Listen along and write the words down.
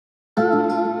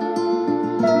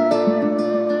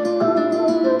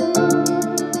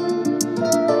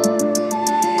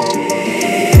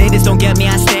get me,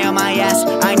 I stay on my ass.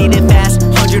 I need it fast,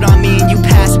 100 on me and you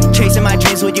pass. Chasing my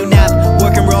dreams while you nap,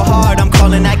 working real hard, I'm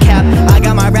calling that cap. I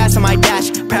got my rats on my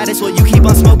dash, proudest while you keep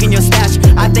on smoking your stash.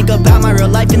 I think about my real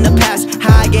life in the past,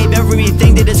 how I gave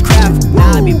everything to this craft.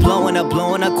 Now I be blowing up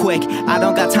quick. I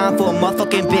don't got time for a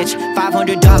motherfucking bitch.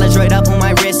 $500 right up on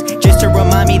my wrist, just to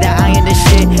remind me that I ain't the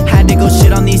shit. Had to go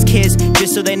shit on these kids,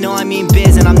 just so they know I mean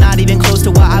biz. And I'm not even close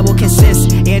to what I will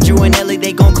consist. Andrew and Ellie,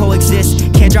 they gon'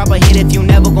 coexist. Can't drop a hit if you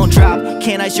never gon' drop.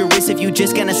 Can't ice your wrist if you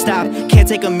just gonna stop. Can't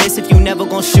take a miss if you never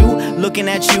gon' shoot. Looking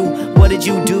at you, what did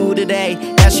you do today?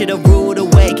 That shit'll rule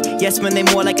awake. Yes, man, they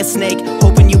more like a snake,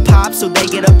 hoping you pop so they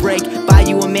get a break. Buy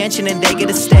you a mansion and they get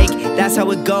a steak. That's how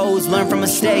it goes, learn from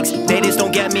mistakes. They just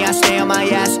don't get me, I stay on my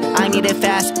ass. I need it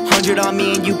fast, 100 on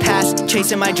me and you pass.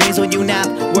 Chasing my dreams when you nap,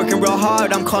 working real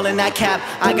hard, I'm calling that cap.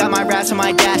 I got my rats on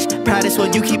my dash, proudest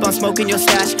while you keep on smoking your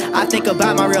stash. I think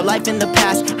about my real life in the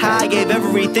past, how I gave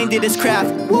everything to this craft.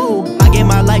 Woo! I gave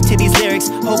my life to these lyrics,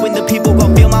 hoping the people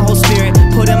gon' feel my whole spirit.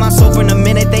 Put in my soul from the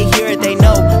minute they hear it, they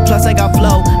know. Plus I got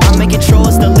flow, I'm making sure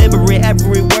it's deliberate.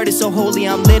 Every word is so holy,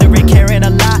 I'm literate. Caring a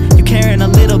lot, you caring a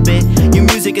little bit. Your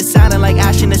music is sounding like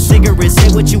ash in a cigarette.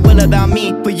 Say what you will about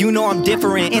me, but you know I'm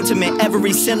different. Intimate,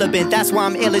 every syllable, that's why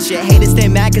I'm ill as shit. Haters stay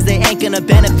mad cause they ain't gonna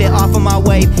benefit off of my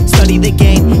wave. Study the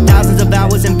game, thousands of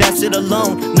hours invested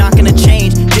alone. Not gonna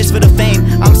change, just for the fame.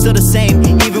 I'm still the same,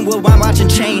 even with my watch and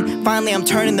chain. Finally I'm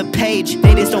turning the page,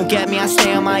 they just don't get me, I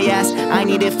stay on my ass. I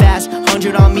need it fast,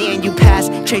 100 on me and you pass.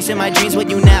 Chasing my dreams when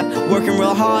you nap, working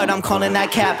real hard, I'm calling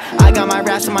that cap. I got my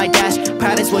raps on my dash,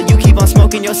 proudest while you keep on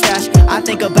smoking your stash. I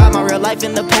think about my real life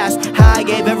in the past, how I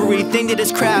gave everything to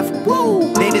this craft.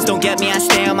 Woo! They just don't get me, I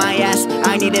stay on my ass.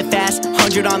 I need it fast,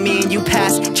 100 on me and you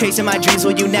pass. Chasing my dreams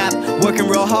while you nap, working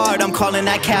real hard, I'm calling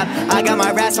that cap. I got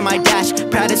my rats on my dash,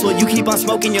 proudest while you keep on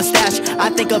smoking your stash. I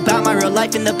think about my real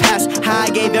life in the past, how I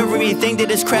gave everything to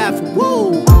this craft.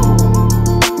 Woo!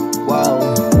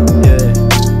 Whoa.